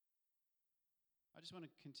I just want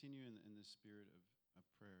to continue in the spirit of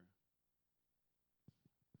prayer.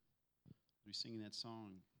 We're singing that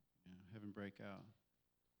song, Heaven Break Out.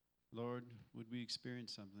 Lord, would we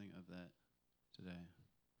experience something of that today?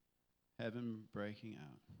 Heaven breaking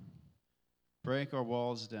out. Break our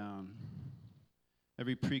walls down.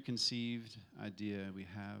 Every preconceived idea we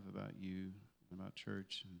have about you, about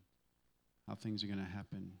church, and how things are going to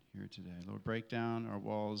happen here today. Lord, break down our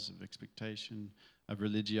walls of expectation, of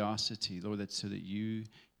religiosity. Lord, that's so that you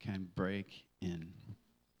can break in.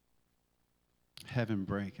 Heaven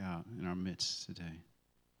break out in our midst today.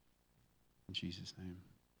 In Jesus' name.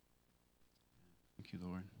 Thank you,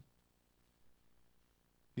 Lord.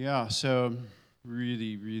 Yeah, so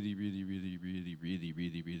really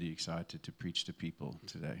excited to preach to people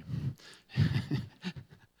today.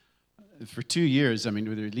 For 2 years,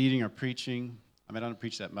 whether leading or preaching, I don't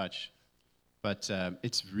preach that much, but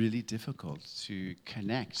it's really difficult to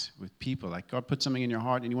connect with people. Like God put something in your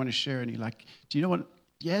heart and you want to share, and you're like, do you know what?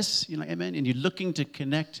 Yes, you're like, amen. And you're looking to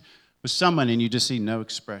connect with someone, and you just see no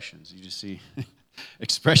expressions. You just see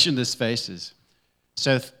expressionless faces.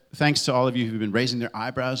 So thanks to all of you who've been raising their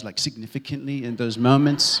eyebrows like significantly in those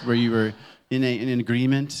moments where you were in an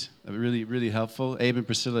agreement. Really, really helpful. Abe and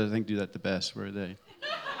Priscilla, I think, do that the best. Where are they?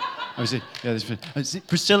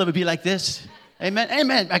 Priscilla would be like this. Amen,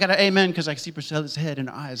 amen. I got an amen because I see Priscilla's head and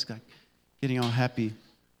eyes like getting all happy.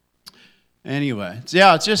 Anyway, it's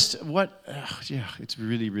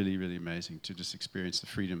really amazing to just experience the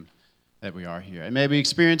freedom that we are here. And maybe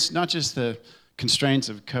experience not just the constraints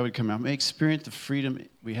of COVID coming out, may experience the freedom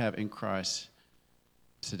we have in Christ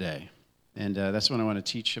today. And that's what I want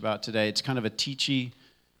to teach about today. It's kind of a teachy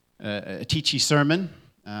sermon,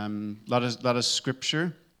 a lot of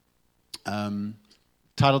scripture.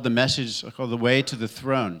 Titled the message called "The Way to the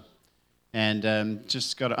Throne," and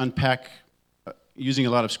just got to unpack using a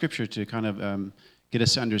lot of scripture to kind of get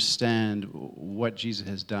us to understand what Jesus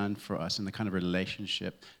has done for us and the kind of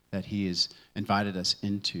relationship that He has invited us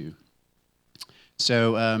into.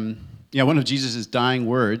 So, one of Jesus' dying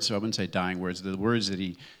words, so I wouldn't say dying words, the words that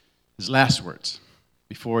his last words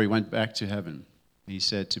before He went back to heaven. He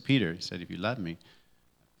said to Peter, He said, "If you love me,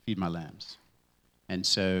 feed my lambs." And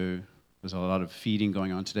so there's a lot of feeding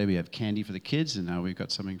going on today. We have candy for the kids, and now we've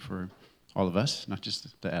got something for all of us, not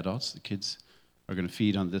just the adults. The kids are going to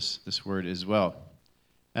feed on this word as well.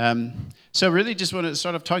 So really just want to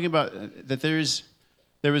start off talking about that there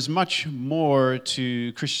is much more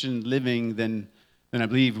to Christian living than I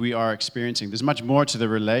believe we are experiencing. There's much more to the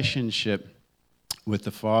relationship with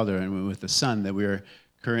the Father and with the Son that we're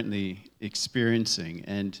currently experiencing.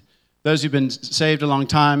 And those who've been saved a long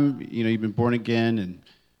time, you've been born again and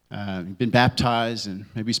you've been baptized and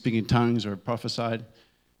maybe speaking in tongues or prophesied,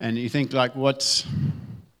 and you think like,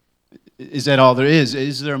 is that all there is?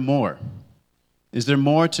 Is there more? Is there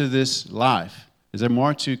more to this life? Is there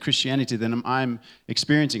more to Christianity than I'm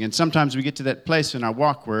experiencing? And sometimes we get to that place in our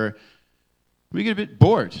walk where we get a bit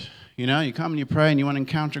bored. You come and you pray and you want to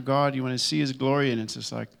encounter God, you want to see His glory, and it's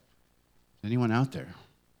just like, is anyone out there?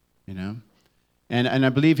 And I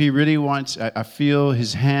believe He really wants, I feel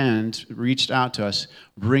His hand reached out to us,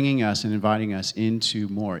 bringing us and inviting us into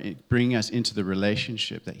more, bringing us into the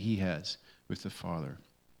relationship that He has with the Father.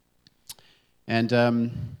 And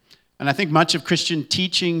I think much of Christian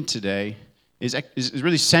teaching today is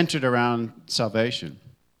really centered around salvation.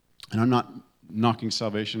 And I'm not knocking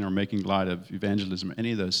salvation or making light of evangelism or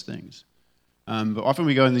any of those things. But often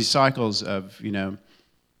we go in these cycles of,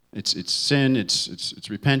 it's sin, it's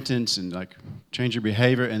repentance, and like change your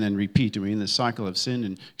behavior, and then repeat. And we're in this cycle of sin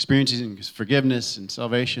and experiencing forgiveness and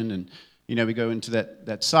salvation, and we go into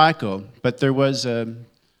that cycle. But there was an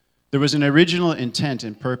original intent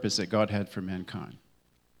and purpose that God had for mankind,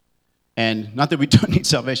 and not that we don't need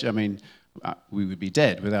salvation. We would be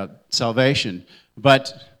dead without salvation.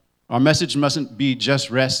 But our message mustn't be just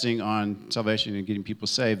resting on salvation and getting people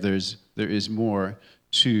saved. There is more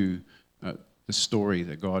to the story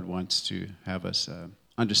that God wants to have us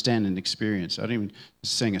understand and experience. I don't even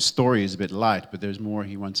saying a story is a bit light, but there's more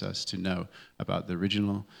He wants us to know about the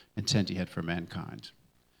original intent He had for mankind.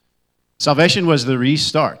 Salvation was the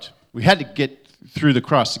restart. We had to get through the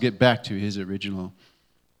cross to get back to His original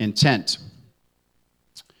intent.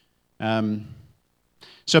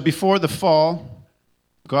 So before the fall,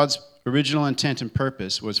 God's original intent and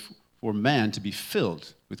purpose was for man to be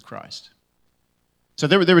filled with Christ. So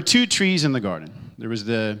there were two trees in the garden. There was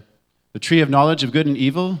the tree of knowledge of good and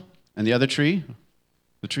evil, and the other tree,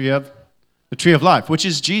 the tree of life, which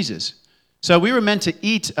is Jesus. So we were meant to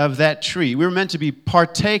eat of that tree. We were meant to be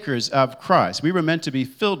partakers of Christ. We were meant to be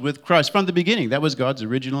filled with Christ from the beginning. That was God's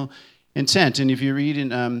original intent. And if you read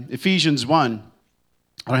in Ephesians 1,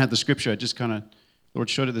 I don't have the scripture. I just the Lord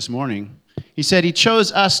showed it this morning. He said he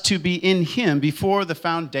chose us to be in him before the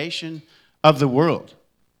foundation of the world.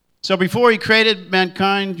 So before he created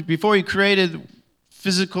mankind, before he created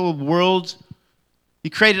physical world, he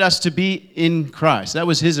created us to be in Christ. That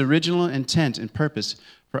was his original intent and purpose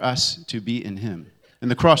for us to be in him. And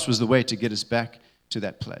the cross was the way to get us back to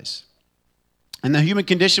that place. And the human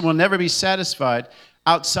condition will never be satisfied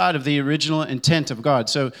outside of the original intent of God.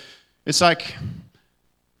 So it's like,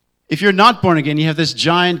 if you're not born again, you have this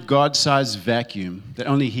giant God-sized vacuum that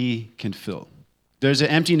only he can fill. There's an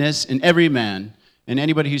emptiness in every man, and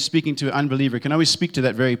anybody who's speaking to an unbeliever can always speak to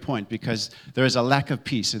that very point, because there is a lack of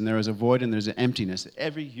peace, and there is a void, and there's an emptiness that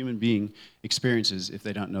every human being experiences if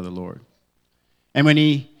they don't know the Lord. And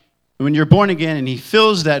when you're born again and he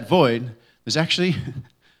fills that void,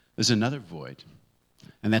 there's another void,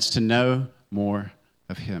 and that's to know more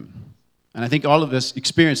of him. And I think all of us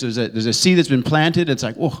experience there's a seed that's been planted. It's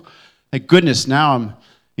like, oh, thank goodness, now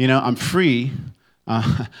I'm free.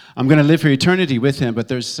 I'm going to live for eternity with him. But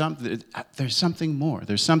there's something more.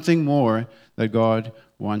 There's something more that God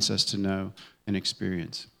wants us to know and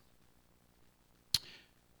experience.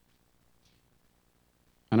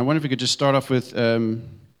 And I wonder if we could just start off with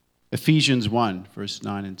Ephesians 1, verse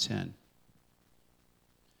 9 and 10.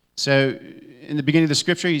 So in the beginning of the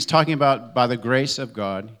scripture, he's talking about by the grace of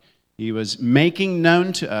God, he was making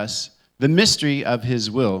known to us the mystery of his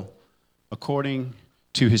will according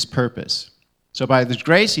to his purpose. So by his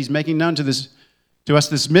grace, he's making known to us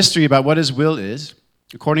this mystery about what his will is,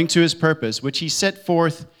 according to his purpose, which he set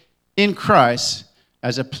forth in Christ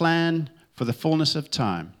as a plan for the fullness of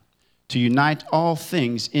time, to unite all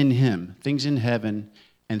things in him, things in heaven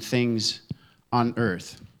and things on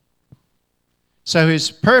earth. So his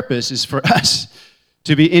purpose is for us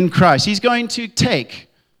to be in Christ. He's going to take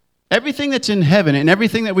everything that's in heaven and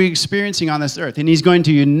everything that we're experiencing on this earth, and he's going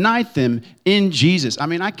to unite them in Jesus. I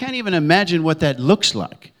mean, I can't even imagine what that looks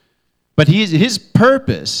like. But his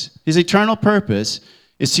purpose, his eternal purpose,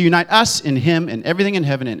 is to unite us in him and everything in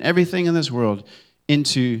heaven and everything in this world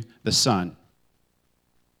into the Son.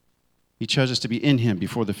 He chose us to be in him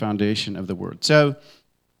before the foundation of the world. So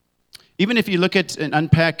even if you look at and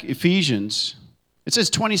unpack Ephesians, it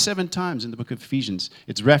says 27 times in the book of Ephesians,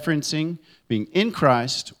 it's referencing being in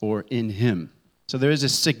Christ or in him. So there is a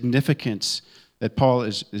significance that Paul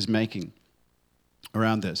is making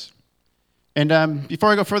around this. And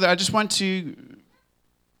before I go further, I just want to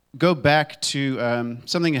go back to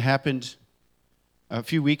something that happened a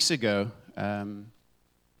few weeks ago.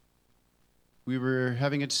 We were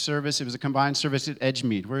having a service. It was a combined service at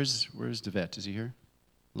Edgemead. Where's Devet? Is he here?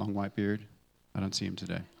 Long white beard? I don't see him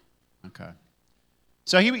today. Okay.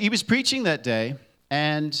 So he was preaching that day,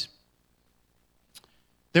 and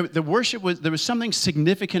the worship there was something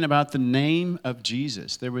significant about the name of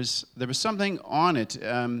Jesus. There was something on it,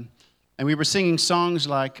 and we were singing songs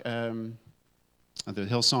like the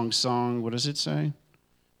Hillsong song. What does it say?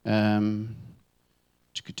 Oh,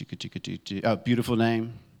 beautiful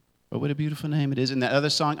name. Oh, what a beautiful name it is. And that other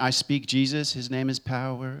song, I Speak Jesus. His name is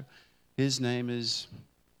power. His name is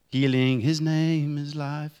healing. His name is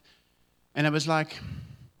life. And it was like,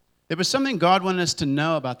 there was something God wanted us to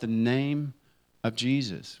know about the name of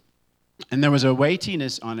Jesus. And there was a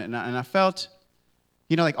weightiness on it. And I felt,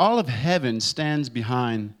 like all of heaven stands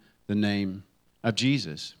behind the name of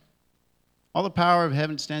Jesus. All the power of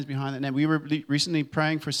heaven stands behind that name. We were recently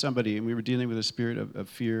praying for somebody, and we were dealing with a spirit of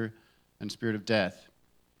fear and spirit of death.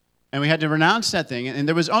 And we had to renounce that thing. And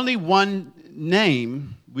there was only one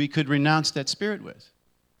name we could renounce that spirit with.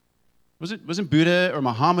 Wasn't Buddha or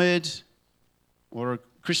Muhammad or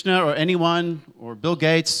Krishna or anyone or Bill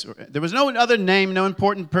Gates. There was no other name, no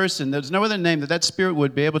important person. There was no other name that spirit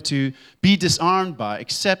would be able to be disarmed by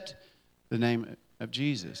except the name of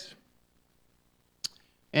Jesus.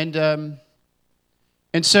 And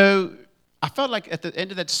so I felt like at the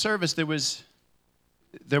end of that service there was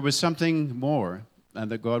something more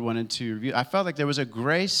that God wanted to reveal. I felt like there was a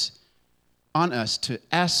grace on us to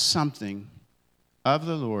ask something of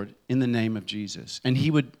the Lord in the name of Jesus, and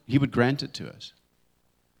He would grant it to us.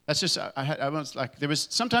 That's just, I was like, there was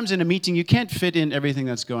sometimes in a meeting you can't fit in everything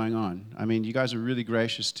that's going on. I mean, you guys are really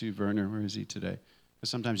gracious to Werner. Where is he today? Because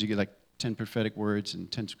sometimes you get like 10 prophetic words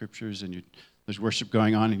and 10 scriptures, and there's worship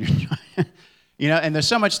going on, and you're, and there's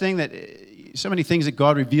so many things that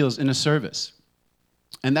God reveals in a service,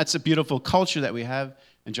 and that's a beautiful culture that we have.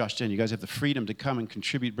 And Josh, Jen, you guys have the freedom to come and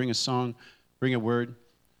contribute, bring a song, bring a word.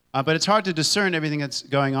 But it's hard to discern everything that's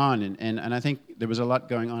going on, and I think there was a lot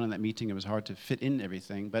going on in that meeting. It was hard to fit in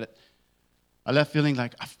everything, but I left feeling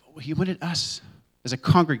like He wanted us as a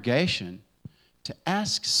congregation to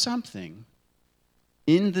ask something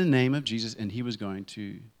in the name of Jesus, and he was going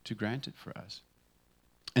to grant it for us.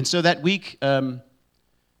 And so that week, I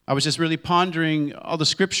was just really pondering all the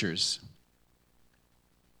scriptures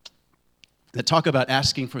that talk about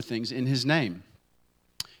asking for things in his name.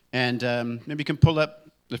 And maybe you can pull up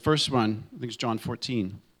the first one. I think it's John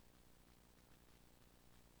 14.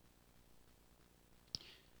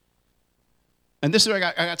 And this is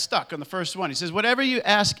where I got stuck on the first one. He says, whatever you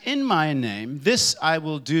ask in my name, this I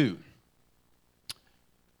will do.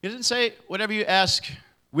 He doesn't say, whatever you ask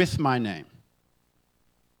with my name.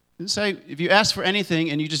 He doesn't say, if you ask for anything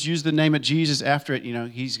and you just use the name of Jesus after it,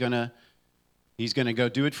 he's gonna go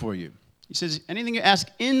do it for you. He says, anything you ask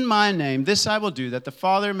in my name, this I will do, that the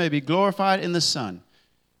Father may be glorified in the Son.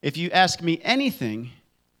 If you ask me anything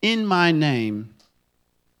in my name,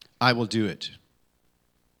 I will do it.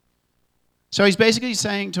 So he's basically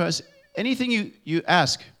saying to us, anything you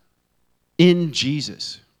ask in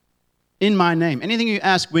Jesus, in my name, anything you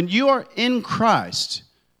ask, when you are in Christ,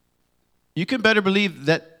 you can better believe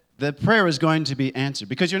that the prayer is going to be answered.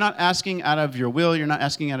 Because you're not asking out of your will, you're not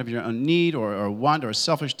asking out of your own need or want or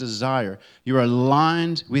selfish desire. You are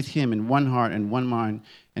aligned with him in one heart and one mind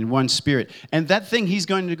and one spirit. And that thing, he's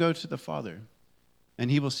going to go to the Father,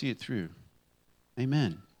 and he will see it through.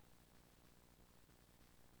 Amen.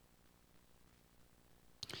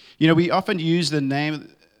 We often use the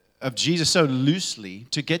name of Jesus so loosely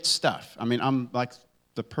to get stuff. I mean, I'm like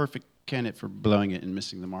the perfect candidate for blowing it and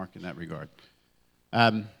missing the mark in that regard.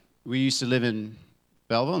 We used to live in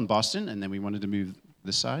Belleville in Boston, and then we wanted to move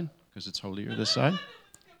this side because it's holier this side.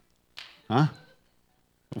 Huh?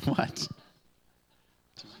 What?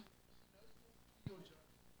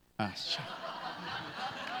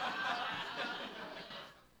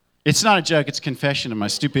 It's not a joke. It's a confession of my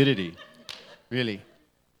stupidity, really.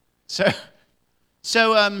 So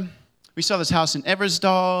we saw this house in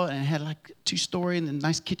Eversdale, and it had like a 2-story and a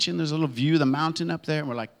nice kitchen. There's a little view of the mountain up there, and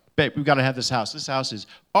we're like, babe, we've got to have this house. This house is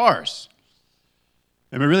ours.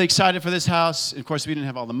 And we're really excited for this house. And of course, we didn't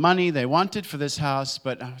have all the money they wanted for this house,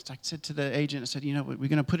 but I said to the agent, I said, we're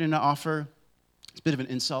going to put in an offer. It's a bit of an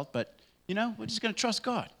insult, but, we're just going to trust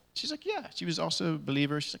God. She's like, yeah. She was also a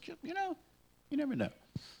believer. She's like, you never know.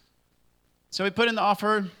 So we put in the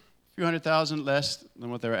offer, a few $100,000 less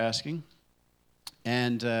than what they were asking.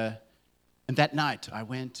 And that night, I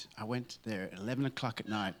went there at 11 o'clock at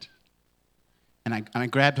night. And I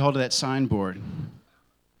grabbed hold of that signboard.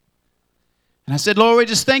 And I said, Lord, we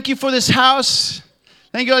just thank you for this house.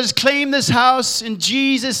 Thank you, I just claim this house in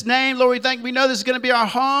Jesus' name. Lord, we know this is going to be our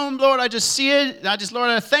home. Lord, I just see it. And Lord,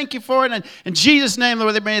 I thank you for it. And in Jesus' name,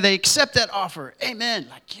 Lord, may they accept that offer. Amen.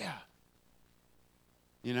 Like, yeah.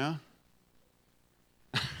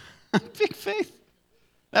 Big faith.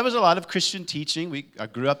 That was a lot of Christian teaching. I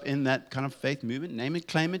grew up in that kind of faith movement. Name it,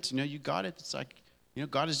 claim it. You got it. It's like,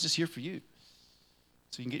 God is just here for you.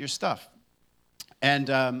 So you can get your stuff. And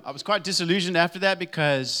I was quite disillusioned after that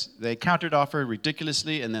because they countered offer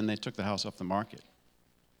ridiculously, and then they took the house off the market.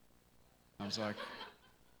 I was like,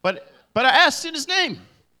 but I asked in his name. I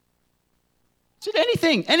said,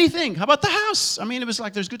 anything. How about the house? I mean, it was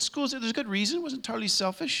like there's good schools there. There's good reason. It wasn't entirely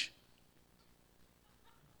selfish.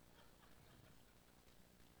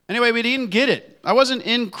 Anyway, we didn't get it. I wasn't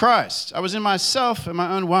in Christ. I was in myself and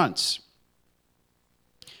my own wants.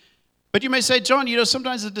 But you may say, John,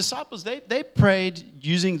 sometimes the disciples, they prayed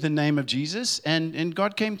using the name of Jesus, and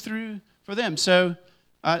God came through for them. So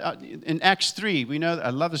in Acts 3, we know, I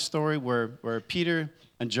love the story where Peter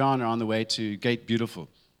and John are on the way to Gate Beautiful.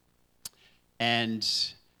 And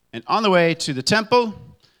on the way to the temple,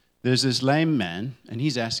 there's this lame man, and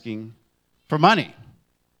he's asking for money.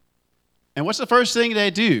 And what's the first thing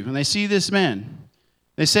they do when they see this man?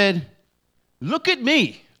 They said, look at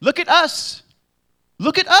me. Look at us.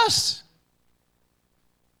 Look at us.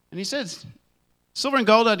 And he says, silver and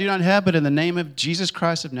gold I do not have, but in the name of Jesus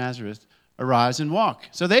Christ of Nazareth, arise and walk.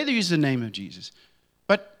 So they use the name of Jesus.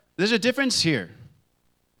 But there's a difference here.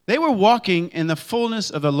 They were walking in the fullness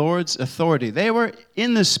of the Lord's authority. They were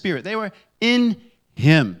in the Spirit. They were in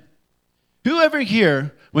Him. Whoever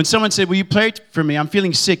here, when someone said, will you pray for me? I'm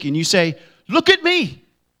feeling sick. And you say, look at me,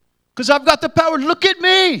 because I've got the power. Look at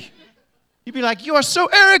me. You'd be like, you are so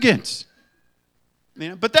arrogant.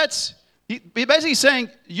 But that's, he's basically saying,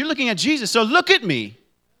 you're looking at Jesus, so look at me.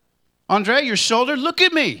 Andre, your shoulder, look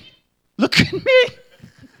at me. Look at me.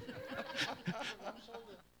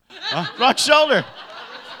 Wrong shoulder.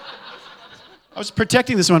 I was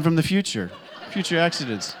protecting this one from the future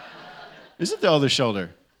accidents. Is it the other shoulder?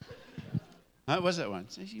 What was that one?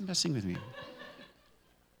 You're messing with me.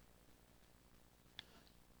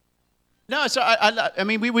 No, so I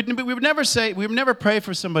mean, we would never pray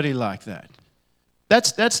for somebody like that.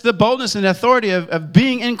 That's the boldness and authority of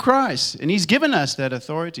being in Christ. And he's given us that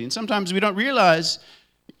authority. And sometimes we don't realize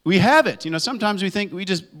we have it. Sometimes we think we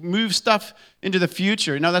just move stuff into the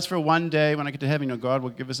future. That's for one day when I get to heaven, God will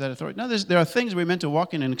give us that authority. No, there are things we're meant to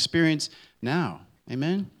walk in and experience now.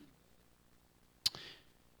 Amen?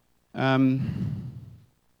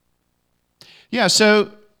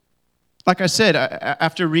 So like I said,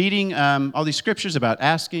 after reading all these scriptures about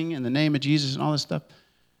asking in the name of Jesus and all this stuff,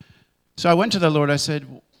 so I went to the Lord. I said,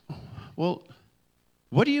 well,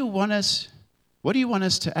 what do you want us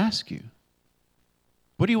to ask you?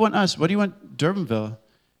 What do you want Durbanville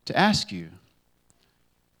to ask you? And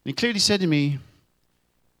he clearly said to me,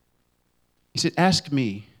 he said, ask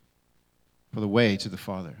me for the way to the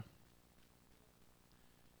Father.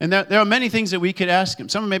 And there are many things that we could ask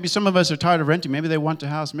him. Maybe some of us are tired of renting. Maybe they want a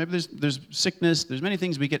house. Maybe there's sickness. There's many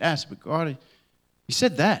things we could ask. But God, he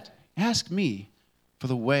said that. Ask me for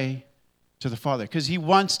the way to the Father. Because he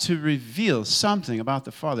wants to reveal something about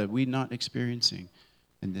the Father we're not experiencing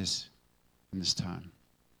in this time.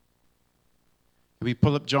 We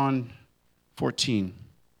pull up John 14.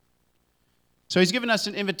 So he's given us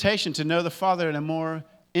an invitation to know the Father in a more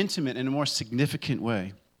intimate and a more significant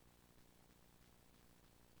way.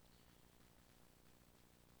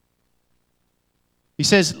 He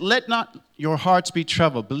says, let not your hearts be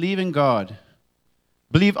troubled. Believe in God.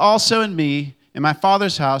 Believe also in me. In my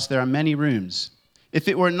Father's house there are many rooms. If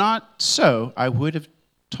it were not so, I would have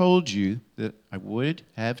told you that I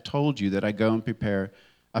go and prepare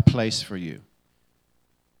a place for you.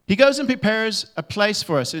 He goes and prepares a place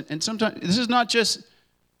for us. And sometimes this is not just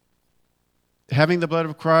having the blood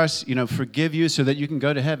of Christ, forgive you so that you can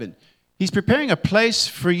go to heaven. He's preparing a place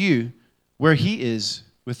for you where he is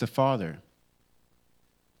with the Father.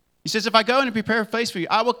 He says, if I go and prepare a place for you,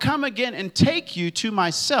 I will come again and take you to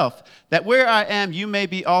myself, that where I am, you may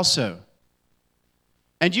be also.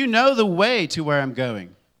 And you know the way to where I'm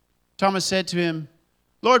going. Thomas said to him,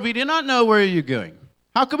 Lord, we do not know where you're going.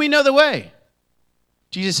 How can we know the way?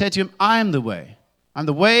 Jesus said to him, I am the way. I'm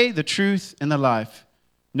the way, the truth, and the life.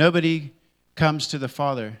 Nobody comes to the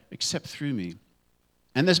Father except through me.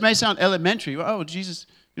 And this may sound elementary. Oh, Jesus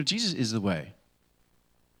is the way.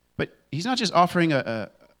 But he's not just offering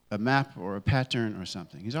a map or a pattern or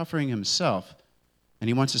something. He's offering himself, and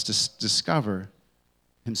he wants us to discover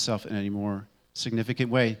himself in a more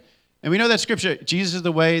significant way. And we know that scripture, Jesus is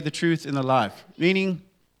the way, the truth, and the life, meaning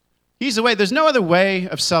he's the way. There's no other way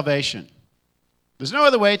of salvation. There's no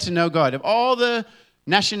other way to know God. Of all the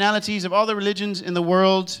nationalities, of all the religions in the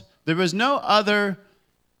world, there was no other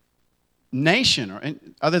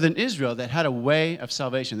nation other than Israel that had a way of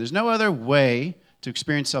salvation. There's no other way to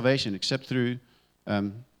experience salvation except through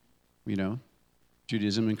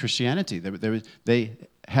Judaism and Christianity. They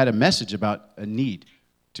had a message about a need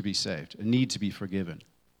to be saved, a need to be forgiven.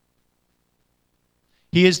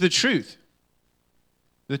 He is the truth.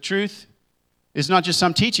 The truth is not just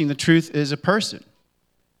some teaching. The truth is a person.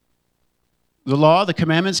 The law, the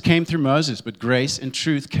commandments came through Moses, but grace and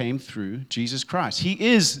truth came through Jesus Christ. He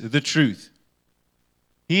is the truth.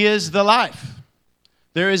 He is the life.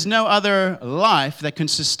 There is no other life that can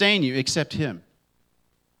sustain you except him.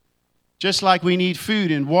 Just like we need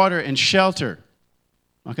food and water and shelter,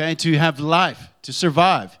 to have life, to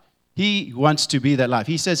survive. He wants to be that life.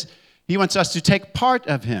 He says he wants us to take part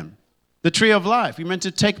of him. The tree of life. We're meant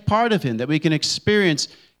to take part of him, that we can experience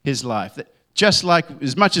his life. That just like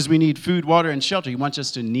as much as we need food, water, and shelter, he wants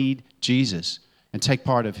us to need Jesus and take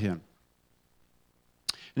part of him.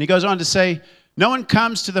 And he goes on to say, no one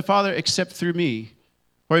comes to the Father except through me.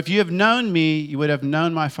 For if you have known me, you would have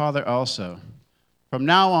known my Father also. From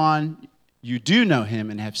now on, you do know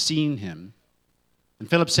him and have seen him. And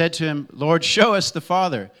Philip said to him, Lord, show us the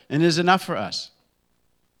Father, and it is enough for us.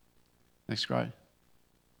 Next slide.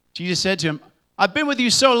 Jesus said to him, I've been with you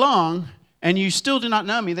so long, and you still do not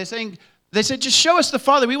know me. They said, just show us the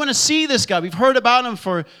Father. We want to see this guy. We've heard about him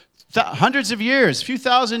for hundreds of years, a few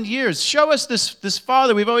thousand years. Show us this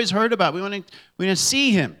Father we've always heard about. We want to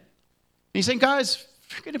see him. And he's saying, guys,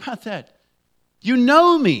 forget about that. You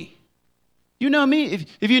know me. You know me.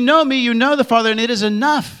 If you know me, you know the Father, and it is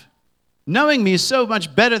enough. Knowing me is so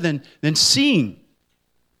much better than seeing.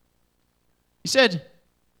 He said,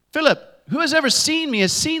 Philip, who has ever seen me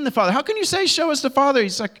has seen the Father. How can you say, show us the Father?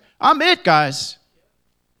 He's like, I'm it, guys.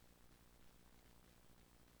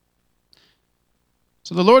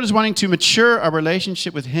 So the Lord is wanting to mature our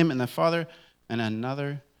relationship with him and the Father on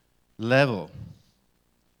another level.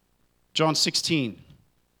 John 16.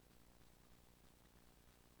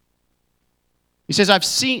 He says, I've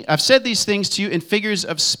said these things to you in figures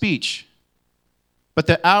of speech. But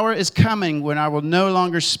the hour is coming when I will no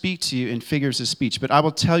longer speak to you in figures of speech, but I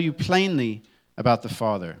will tell you plainly about the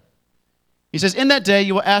Father. He says, in that day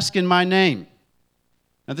you will ask in my name.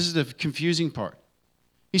 Now this is the confusing part.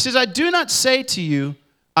 He says, I do not say to you,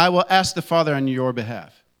 I will ask the Father on your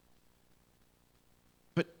behalf.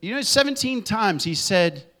 But 17 times he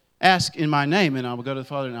said, ask in my name, and I will go to the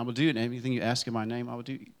Father, and I will do it. And everything you ask in my name, I will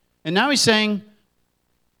do. And now he's saying,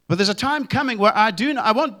 but there's a time coming where I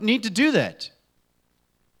won't need to do that.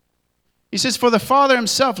 He says, for the Father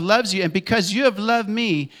himself loves you, and because you have loved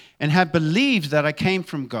me and have believed that I came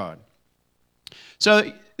from God.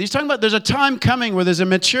 So he's talking about there's a time coming where there's a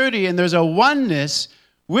maturity and there's a oneness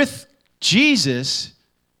with Jesus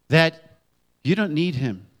that you don't need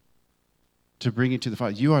him to bring you to the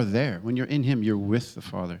Father. You are there. When you're in him, you're with the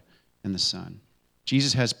Father and the Son.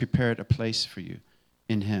 Jesus has prepared a place for you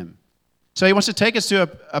in him. So he wants to take us to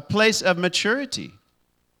a place of maturity.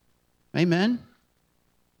 Amen.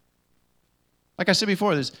 Like I said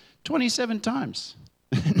before, there's 27 times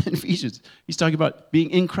in Ephesians. He's talking about being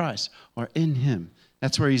in Christ or in him.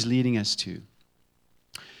 That's where he's leading us to.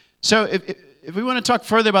 So if we want to talk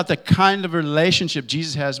further about the kind of relationship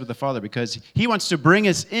Jesus has with the Father, because he wants to bring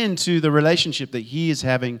us into the relationship that he is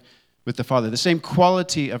having with the Father, the same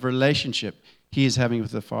quality of relationship he is having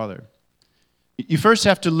with the Father. You first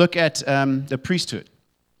have to look at the priesthood.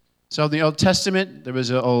 So in the Old Testament, there was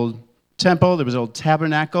an old temple, there was an old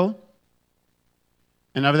tabernacle.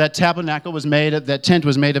 And over that tabernacle that tent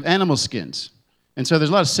was made of animal skins. And so there's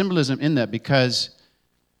a lot of symbolism in that because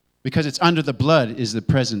it's under the blood is the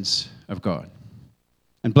presence of God.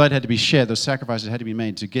 And blood had to be shed, those sacrifices had to be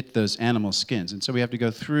made to get those animal skins. And so we have to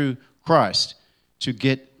go through Christ to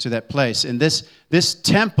get to that place. And this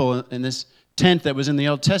temple and this tent that was in the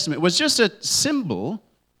Old Testament was just a symbol,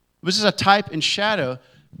 it was just a type and shadow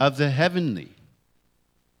of the heavenly.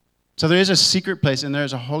 So there is a secret place and there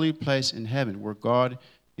is a holy place in heaven where God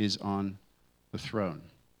is on the throne.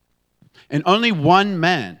 And only one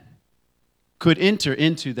man could enter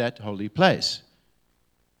into that holy place,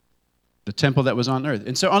 the temple that was on earth.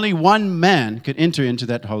 And so only one man could enter into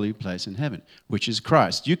that holy place in heaven, which is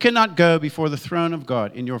Christ. You cannot go before the throne of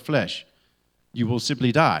God in your flesh. You will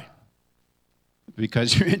simply die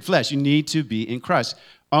because you're in flesh. You need to be in Christ.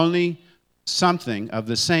 Only something of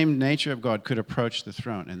the same nature of God could approach the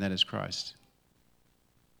throne, and that is Christ.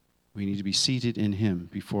 We need to be seated in him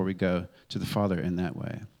before we go to the Father in that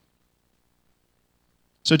way.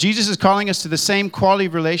 So Jesus is calling us to the same quality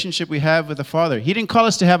of relationship we have with the Father. He didn't call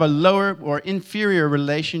us to have a lower or inferior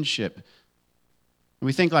relationship.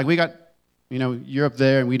 We think like we got, you're up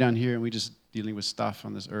there and we down here and we just dealing with stuff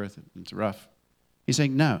on this earth and it's rough. He's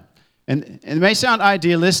saying no. And it may sound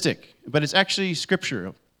idealistic, but it's actually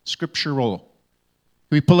scriptural. Can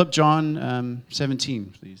we pull up John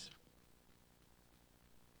 17, please?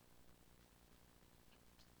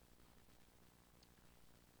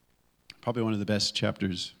 Probably one of the best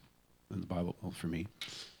chapters in the Bible for me.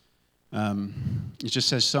 It just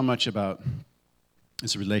says so much about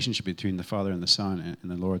this relationship between the Father and the Son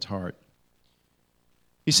and the Lord's heart.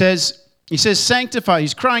 He says, sanctify.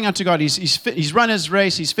 He's crying out to God. He's run his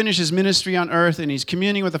race. He's finished his ministry on earth, and he's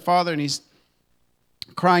communing with the Father, and he's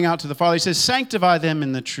crying out to the Father. He says, sanctify them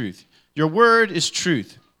in the truth. Your word is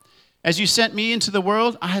truth. As you sent me into the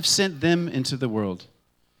world, I have sent them into the world.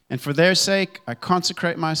 And for their sake, I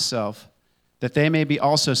consecrate myself, that they may be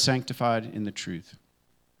also sanctified in the truth.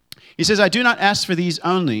 He says, I do not ask for these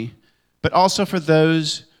only, but also for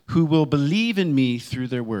those who will believe in me through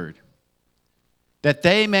their word, that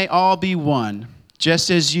they may all be one,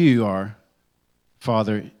 just as you are,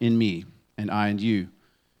 Father, in me, and I in you.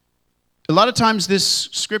 A lot of times this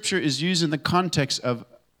scripture is used in the context of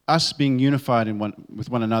us being unified with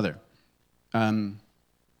one another. And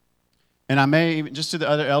I may, just to the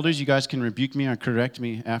other elders, you guys can rebuke me or correct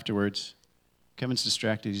me afterwards. Kevin's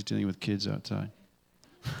distracted. He's dealing with kids outside.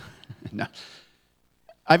 No.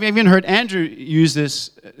 I've even heard Andrew use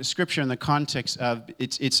this scripture in the context of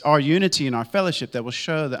it's our unity and our fellowship that will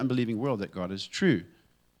show the unbelieving world that God is true.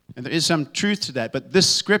 And there is some truth to that, but this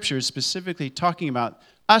scripture is specifically talking about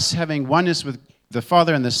us having oneness with the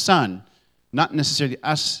Father and the Son, not necessarily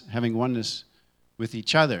us having oneness with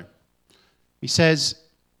each other. He says,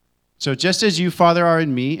 so just as you, Father, are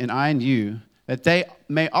in me and I in you, that they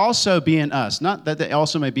may also be in us, not that they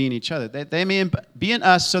also may be in each other, that they may be in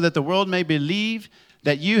us so that the world may believe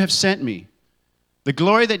that you have sent me. The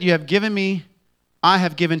glory that you have given me, I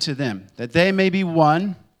have given to them, that they may be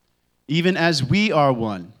one, even as we are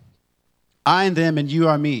one. I and them and you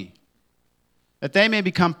are me. That they may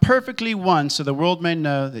become perfectly one, so the world may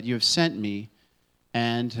know that you have sent me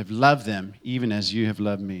and have loved them, even as you have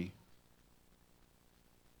loved me.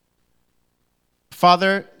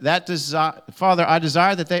 Father, Father, I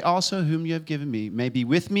desire that they also whom you have given me may be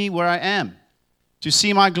with me where I am, to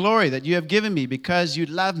see my glory that you have given me because you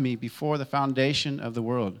loved me before the foundation of the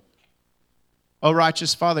world. O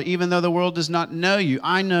righteous Father, even though the world does not know you,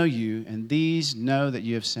 I know you, and these know that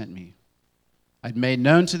you have sent me. I've made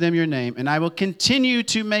known to them your name, and I will continue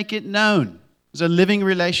to make it known. There's a living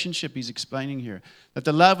relationship he's explaining here, that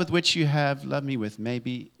the love with which you have loved me with may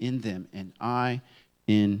be in them, and I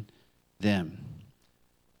in them.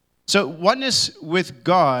 So oneness with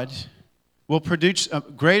God will produce a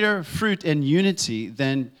greater fruit and unity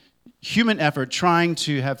than human effort trying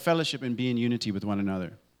to have fellowship and be in unity with one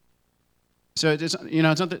another. So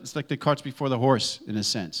it's like the carts before the horse in a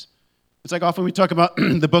sense. It's like often we talk about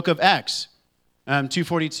the book of Acts,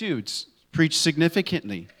 2:42. It's preached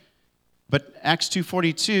significantly, but Acts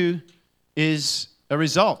 2:42 is a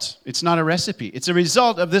result. It's not a recipe. It's a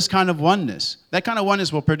result of this kind of oneness. That kind of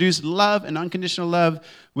oneness will produce love and unconditional love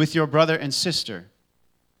with your brother and sister,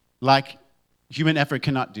 like human effort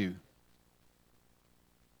cannot do.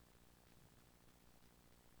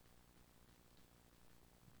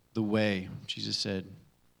 The way, Jesus said,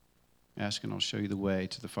 ask and I'll show you the way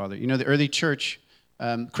to the Father. You know, the early church,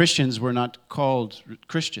 Christians were not called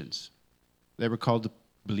Christians. They were called the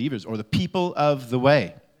believers or the people of the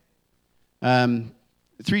way.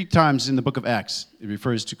 3 times in the book of Acts, it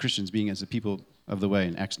refers to Christians being as the people of the way,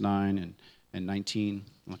 in Acts 9 and 19.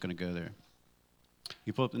 I'm not going to go there.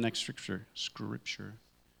 You pull up the next scripture.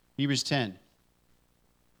 Hebrews 10.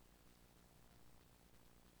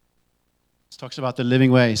 This talks about the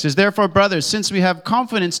living way. It says, therefore, brothers, since we have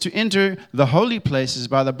confidence to enter the holy places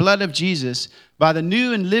by the blood of Jesus, by the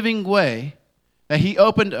new and living way that he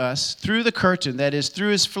opened us through the curtain, that is, through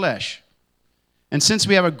his flesh. And since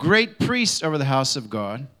we have a great priest over the house of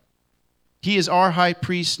God, he is our high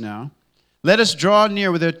priest now, let us draw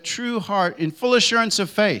near with a true heart in full assurance of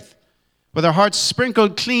faith, with our hearts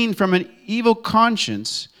sprinkled clean from an evil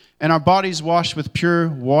conscience and our bodies washed with pure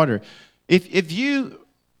water. If you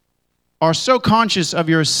are so conscious of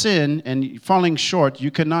your sin and falling short,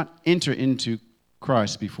 you cannot enter into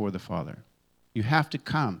Christ before the Father. You have to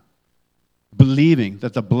come believing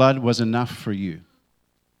that the blood was enough for you.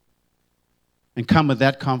 And come with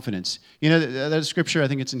that confidence. You know, that scripture, I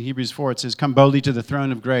think it's in Hebrews 4, it says, come boldly to the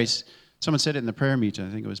throne of grace. Someone said it in the prayer meeting, I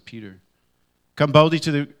think it was Peter. Come boldly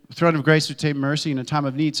to the throne of grace to obtain mercy in a time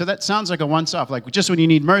of need. So that sounds like a once-off, like just when you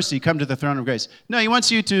need mercy, come to the throne of grace. No, he wants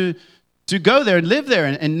you to go there and live there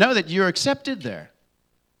and know that you're accepted there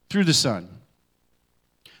through the Son.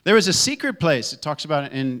 There is a secret place, it talks about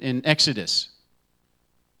it in Exodus.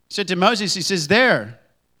 He said to Moses, he says, there,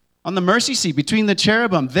 on the mercy seat, between the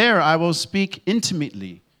cherubim, there I will speak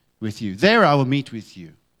intimately with you. There I will meet with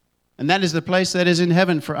you. And that is the place that is in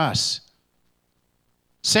heaven for us.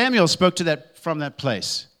 Samuel spoke to that from that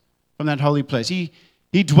place, from that holy place. He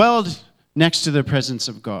dwelled next to the presence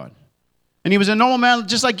of God. And he was a normal man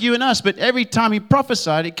just like you and us, but every time he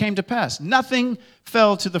prophesied, it came to pass. Nothing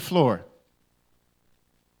fell to the floor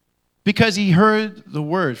because he heard the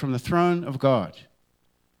word from the throne of God.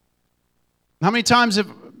 How many times have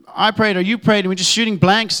I prayed or you prayed and we're just shooting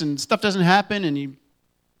blanks and stuff doesn't happen and you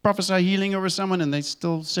prophesy healing over someone and they're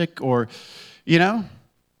still sick or, you know?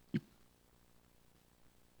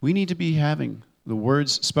 We need to be having the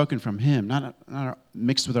words spoken from him, not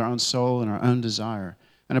mixed with our own soul and our own desire.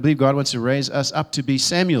 And I believe God wants to raise us up to be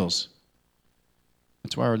Samuels.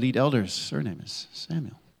 That's why our lead elder's surname is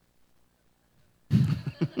Samuel. He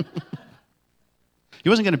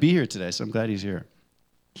wasn't going to be here today, so I'm glad he's here.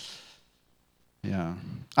 Yeah.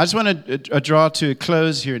 I just want to draw to a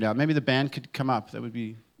close here now. Maybe the band could come up. That'd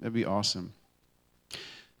be awesome.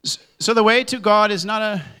 So the way to God is not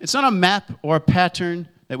a map or a pattern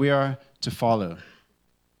that we are to follow.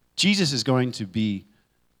 Jesus is going to be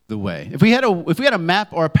the way. If we had a map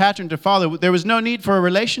or a pattern to follow, there was no need for a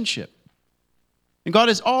relationship. And God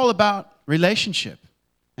is all about relationship.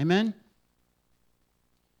 Amen?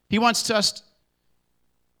 He wants us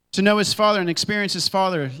to know his Father and experience his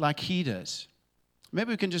Father like he does.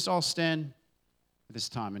 Maybe we can just all stand at this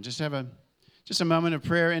time and just have a moment of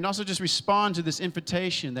prayer and also just respond to this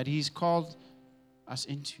invitation that he's called us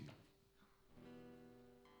into.